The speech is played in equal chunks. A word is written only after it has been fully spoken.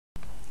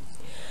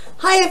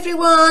Hi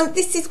everyone,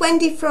 this is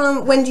Wendy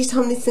from Wendy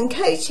Tomlinson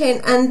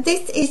Coaching, and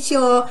this is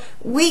your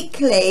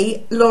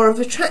weekly Law of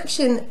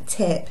Attraction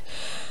tip.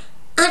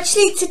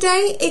 Actually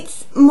today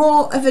it's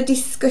more of a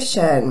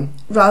discussion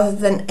rather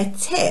than a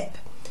tip.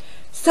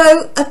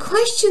 So a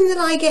question that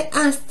I get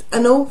asked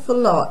an awful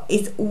lot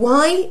is,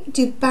 why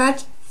do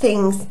bad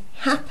things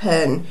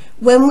happen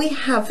when we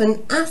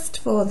haven't asked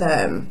for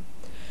them?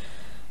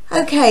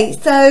 Okay,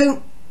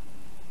 so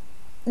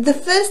the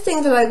first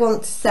thing that I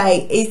want to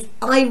say is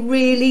I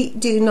really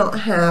do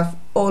not have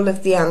all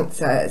of the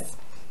answers,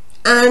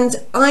 and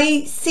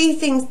I see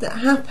things that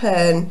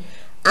happen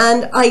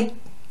and I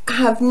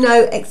have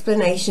no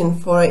explanation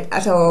for it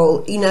at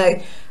all. You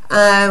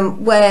know,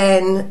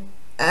 when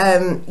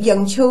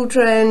young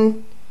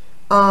children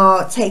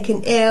are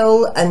taken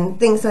ill and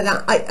things like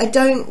that, I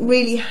don't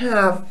really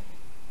have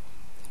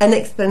an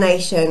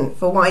explanation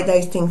for why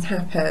those things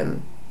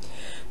happen.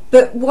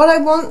 But what I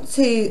want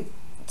to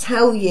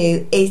tell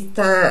you is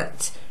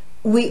that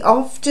we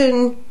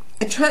often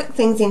attract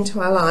things into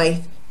our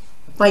life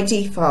by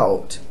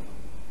default,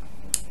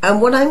 and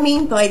what I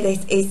mean by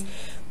this is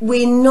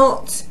we're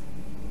not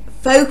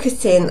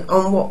focusing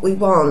on what we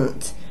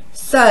want.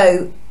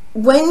 So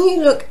when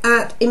you look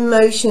at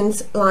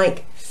emotions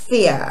like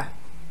fear,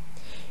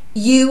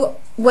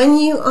 when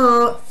you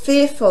are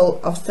fearful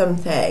of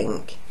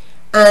something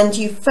and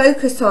you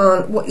focus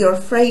on what you're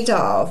afraid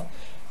of,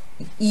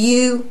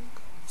 you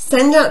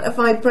send out a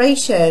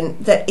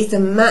vibration that is a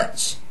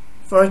match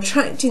for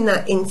attracting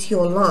that into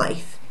your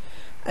life.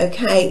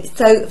 Okay,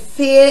 so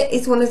fear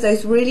is one of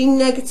those really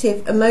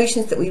negative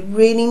emotions that we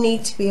really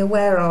need to be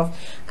aware of,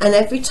 and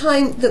every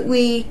time that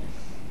we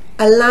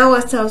allow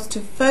ourselves to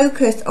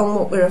focus on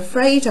what we're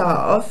afraid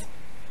of,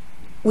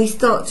 we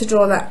start to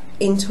draw that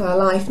into our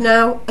life.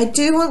 Now, I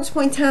do want to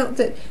point out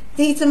that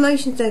these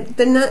emotions,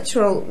 they're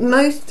natural.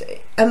 Most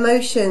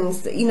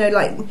emotions, you know,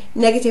 like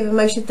negative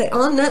emotions, they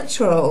are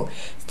natural.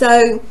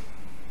 So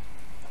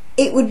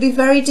it would be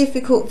very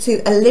difficult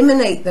to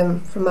eliminate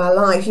them from our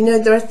lives. You know,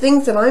 there are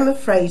things that I'm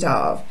afraid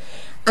of,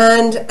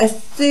 and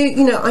as soon,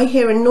 you know, I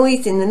hear a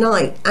noise in the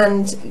night,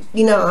 and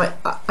you know,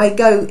 I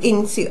go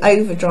into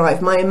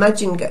overdrive. My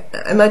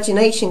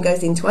imagination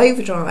goes into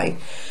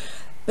overdrive.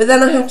 But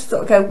then I have to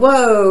sort of go,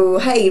 whoa,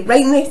 hey,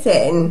 rein this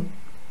in,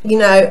 you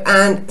know,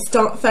 and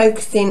start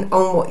focusing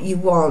on what you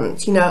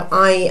want. You know,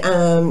 I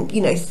am,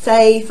 you know,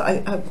 safe.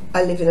 I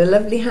live in a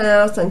lovely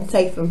house. I'm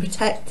safe and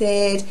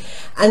protected,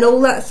 and all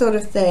that sort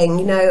of thing.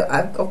 You know,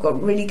 I've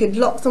got really good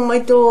locks on my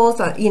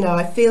doors. You know,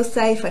 I feel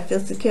safe. I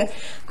feel secure,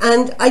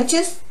 and I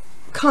just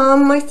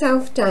calm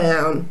myself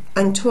down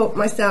and talk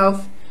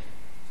myself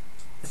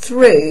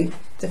through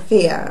the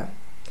fear.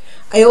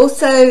 I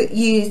also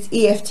use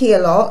EFT a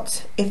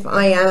lot if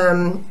I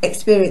am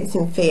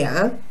experiencing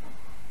fear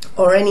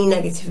or any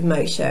negative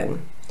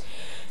emotion.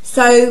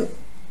 So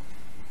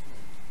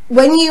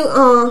when you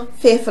are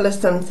fearful of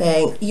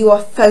something, you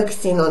are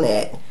focusing on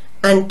it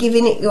and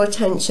giving it your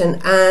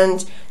attention,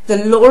 and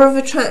the law of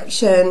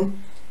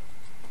attraction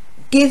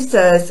gives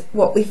us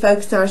what we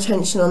focus our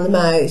attention on the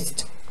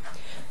most.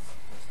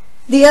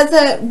 The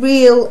other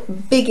real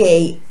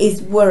biggie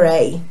is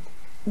worry.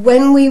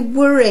 When we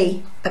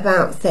worry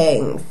about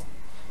things,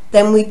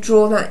 then we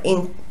draw that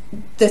in,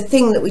 the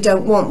thing that we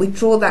don't want, we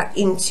draw that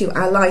into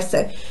our life.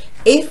 So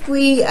if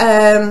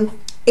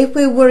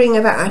we're worrying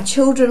about our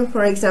children,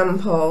 for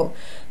example,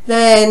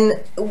 then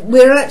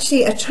we're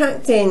actually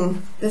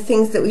attracting the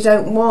things that we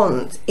don't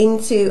want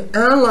into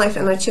our life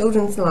and our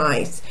children's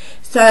lives.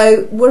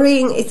 So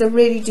worrying is a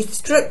really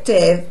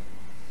destructive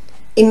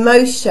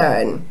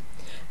emotion.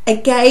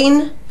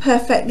 Again,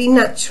 perfectly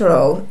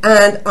natural,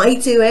 and I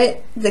do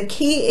it. The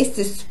key is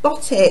to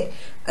spot it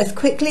as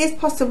quickly as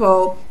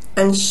possible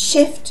and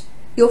shift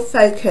your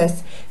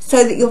focus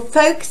so that you're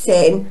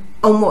focusing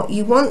on what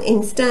you want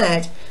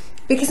instead.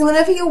 Because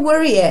whenever you're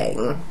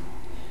worrying,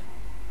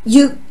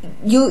 you're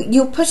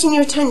putting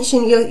your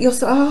attention, you're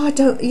sort of, oh, I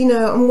don't, you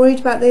know, I'm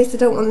worried about this, I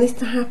don't want this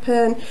to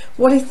happen,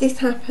 what if this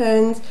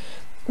happens?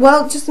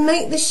 Well, just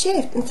make the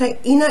shift and say,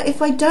 you know,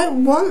 if I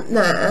don't want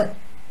that,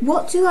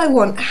 what do I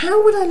want?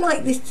 How would I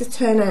like this to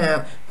turn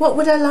out? What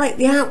would I like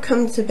the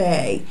outcome to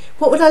be?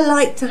 What would I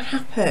like to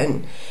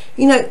happen?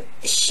 You know,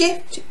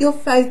 shift your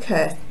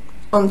focus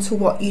onto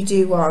what you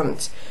do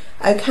want.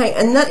 Okay,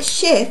 and that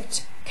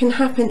shift can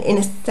happen in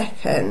a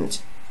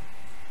second.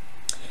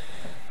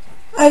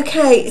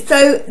 Okay,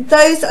 so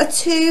those are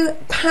two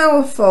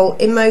powerful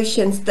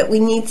emotions that we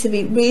need to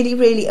be really,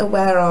 really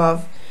aware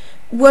of: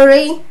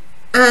 worry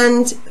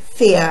and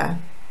fear.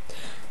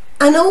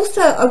 And also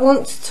I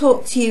want to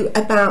talk to you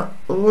about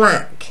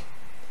lack.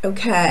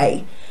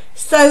 Okay,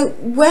 so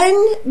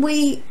when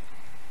we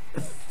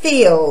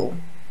feel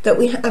that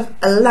we have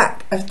a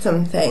lack of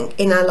something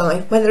in our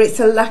life, whether it's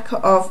a lack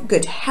of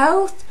good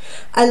health,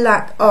 a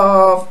lack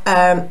of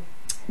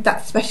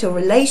that special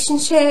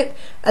relationship,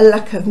 a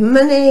lack of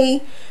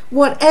money,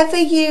 whatever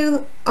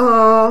you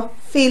are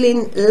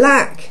feeling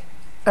lack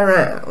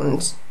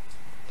around,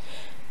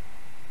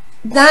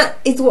 that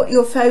is what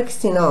you're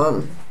focusing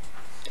on.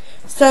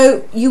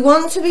 So you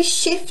want to be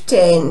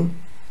shifting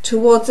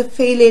towards a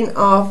feeling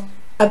of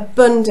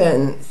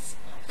abundance.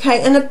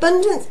 Okay, and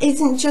abundance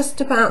isn't just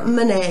about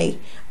money.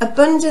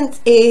 Abundance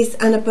is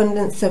an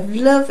abundance of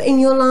love in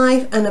your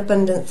life, an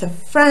abundance of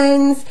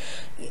friends,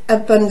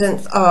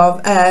 abundance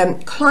of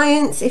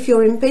clients if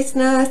you're in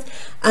business,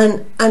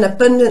 and an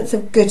abundance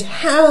of good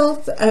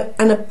health,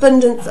 an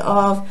abundance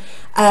of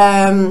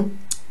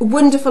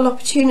wonderful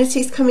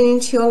opportunities coming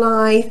into your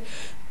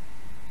life.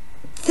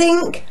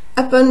 Think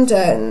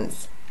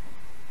abundance.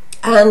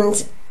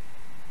 And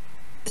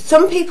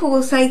some people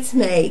will say to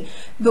me,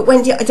 but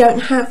Wendy, I don't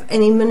have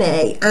any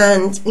money,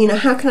 and you know,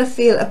 how can I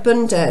feel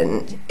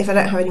abundant if I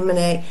don't have any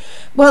money?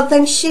 Well,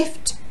 then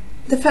shift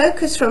the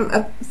focus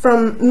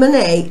from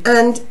money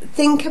and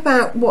think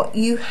about what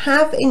you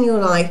have in your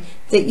life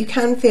that you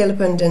can feel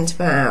abundant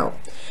about.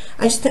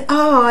 I just think,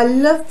 oh, I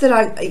love that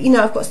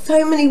I've got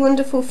so many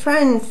wonderful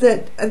friends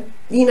that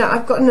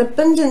I've got an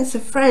abundance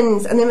of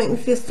friends and they make me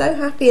feel so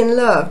happy and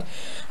loved.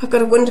 I've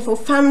got a wonderful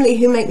family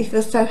who make me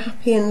feel so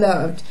happy and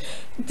loved.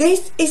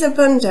 This is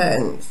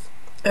abundance,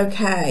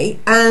 okay?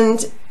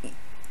 And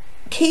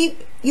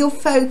keep your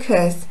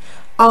focus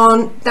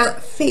on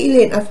that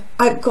feeling of,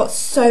 I've got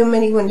so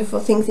many wonderful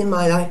things in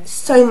my life,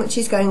 so much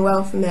is going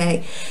well for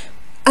me.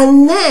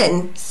 And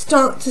then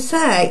start to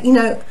say,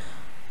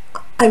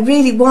 I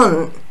really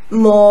want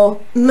more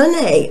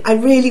money. I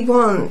really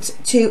want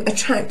to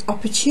attract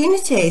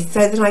opportunities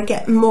so that I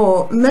get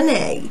more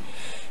money.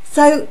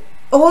 So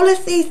all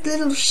of these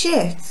little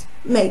shifts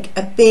make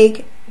a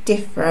big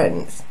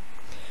difference.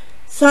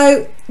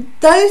 So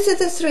those are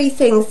the 3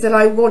 things that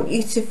I want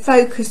you to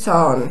focus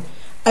on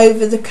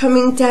over the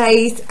coming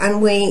days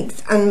and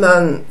weeks and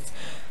months.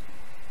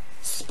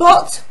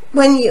 Spot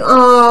when you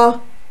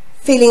are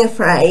feeling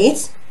afraid,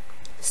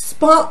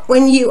 spot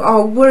when you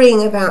are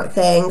worrying about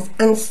things,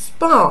 and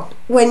spot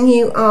when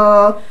you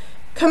are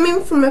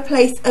coming from a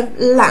place of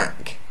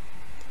lack,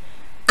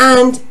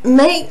 and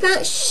make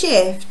that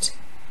shift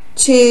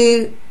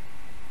to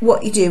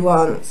what you do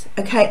want.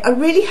 Okay, I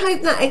really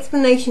hope that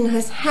explanation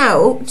has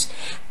helped,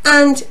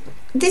 and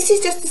this is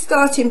just a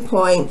starting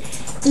point.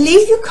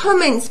 Leave your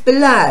comments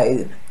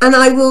below and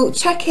I will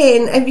check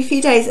in every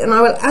few days and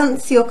I will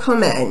answer your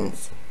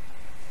comments,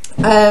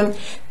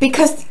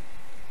 because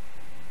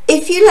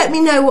if you let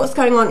me know what's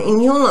going on in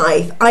your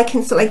life, I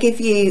can sort of give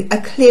you a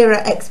clearer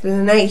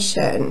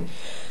explanation.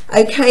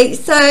 Okay,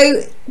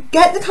 so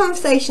get the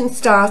conversation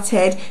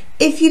started.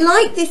 If you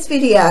like this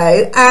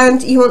video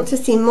and you want to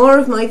see more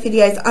of my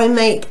videos, I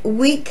make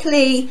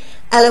weekly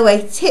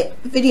LOA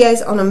tip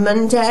videos on a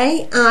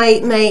Monday. I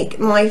make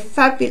my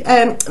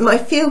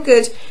feel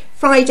good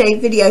Friday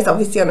videos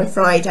obviously on a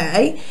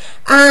Friday,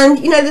 and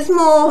there's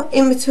more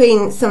in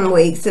between some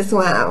weeks as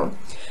well.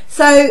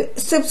 So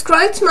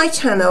subscribe to my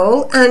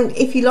channel, and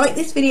if you like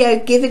this video,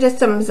 give it a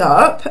thumbs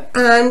up,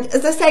 and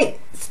as I say,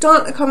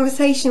 start a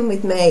conversation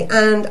with me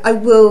and I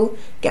will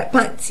get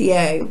back to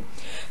you.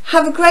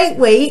 Have a great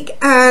week,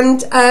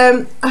 and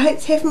I hope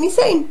to hear from you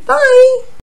soon. Bye.